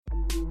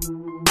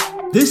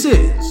This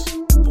is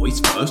Voice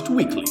First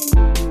Weekly.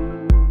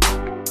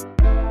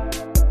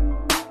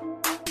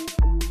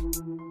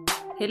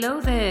 Hello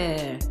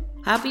there!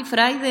 Happy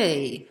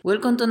Friday!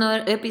 Welcome to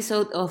another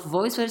episode of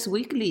Voice First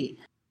Weekly.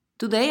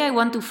 Today I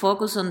want to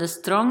focus on the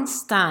strong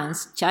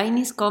stance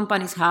Chinese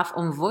companies have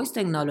on voice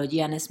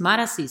technology and smart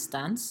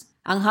assistants,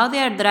 and how they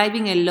are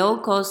driving a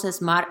low-cost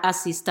smart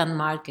assistant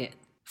market.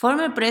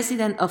 Former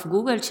president of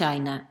Google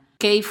China,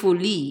 Kai-Fu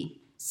Lee,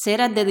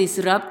 said at the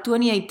Disrupt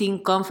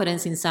 2018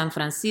 conference in San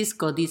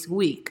Francisco this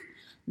week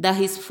that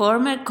his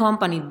former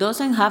company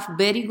doesn't have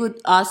very good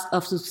odds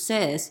of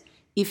success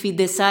if it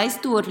decides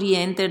to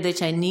re-enter the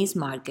Chinese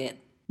market.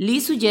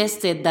 Lee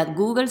suggested that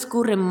Google's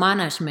current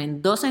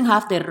management doesn't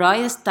have the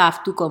right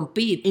staff to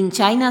compete in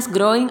China's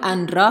growing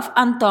and rough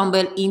and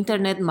tumble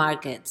internet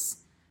markets.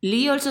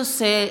 Lee also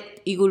said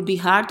it would be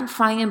hard to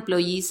find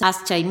employees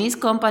as Chinese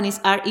companies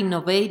are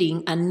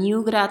innovating and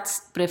new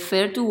grads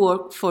prefer to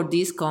work for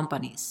these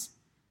companies.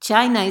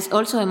 China is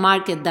also a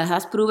market that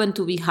has proven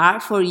to be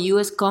hard for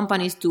US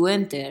companies to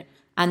enter,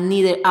 and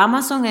neither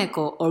Amazon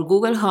Echo or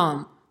Google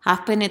Home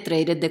have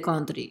penetrated the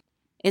country.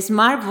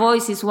 Smart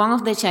voice is one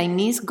of the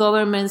Chinese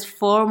government's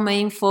 4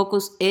 main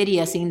focus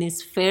areas in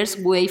its first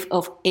wave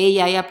of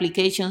AI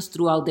applications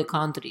throughout the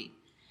country.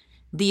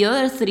 The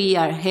other 3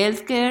 are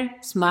healthcare,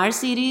 smart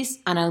cities,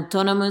 and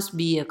autonomous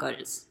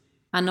vehicles.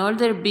 And all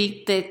their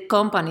big tech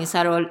companies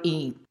are all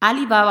in.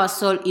 Alibaba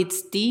sold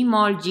its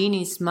Tmall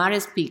Genie smart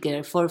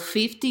speaker for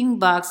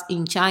 $15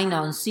 in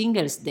China on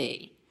Singles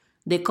Day,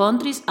 the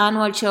country's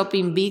annual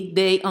shopping big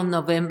day on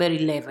November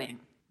 11.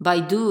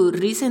 Baidu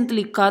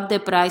recently cut the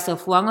price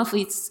of one of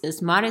its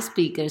smart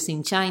speakers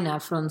in China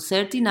from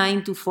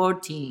 $39 to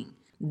 $14.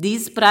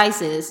 These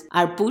prices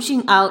are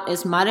pushing out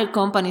smarter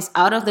companies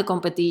out of the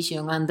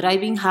competition and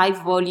driving high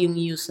volume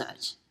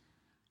usage.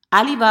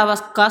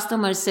 Alibaba's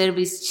customer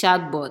service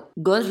chatbot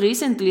got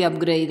recently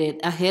upgraded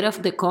ahead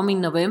of the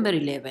coming November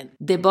 11.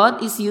 The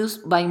bot is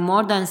used by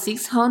more than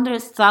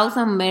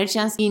 600,000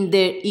 merchants in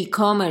their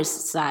e-commerce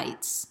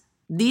sites.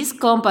 These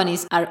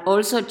companies are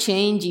also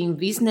changing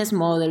business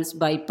models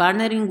by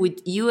partnering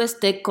with US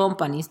tech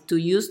companies to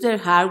use their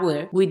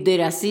hardware with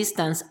their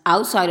assistants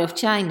outside of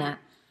China,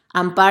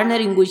 and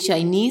partnering with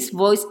Chinese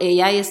voice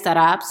AI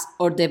startups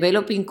or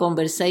developing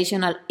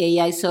conversational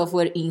AI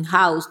software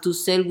in-house to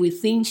sell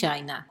within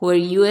China, where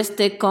US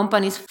tech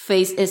companies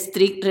face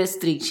strict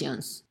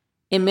restrictions.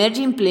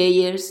 Emerging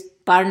players,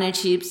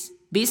 partnerships,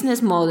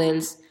 business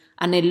models,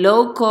 and a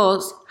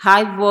low-cost,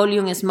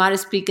 high-volume smart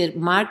speaker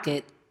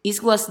market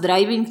is what's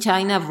driving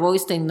China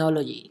voice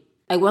technology.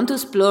 I want to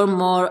explore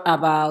more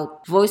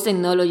about voice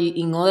technology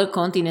in other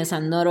continents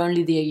and not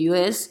only the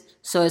US,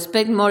 so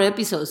expect more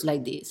episodes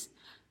like this.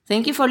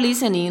 Thank you for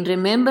listening.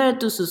 Remember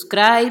to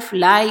subscribe,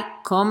 like,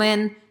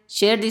 comment,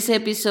 share this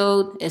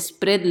episode,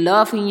 spread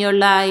love in your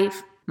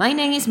life. My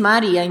name is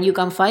Mari, and you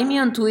can find me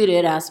on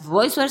Twitter as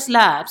VoiceWorks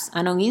Labs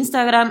and on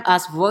Instagram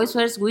as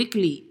VoiceWorks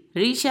Weekly.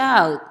 Reach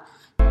out.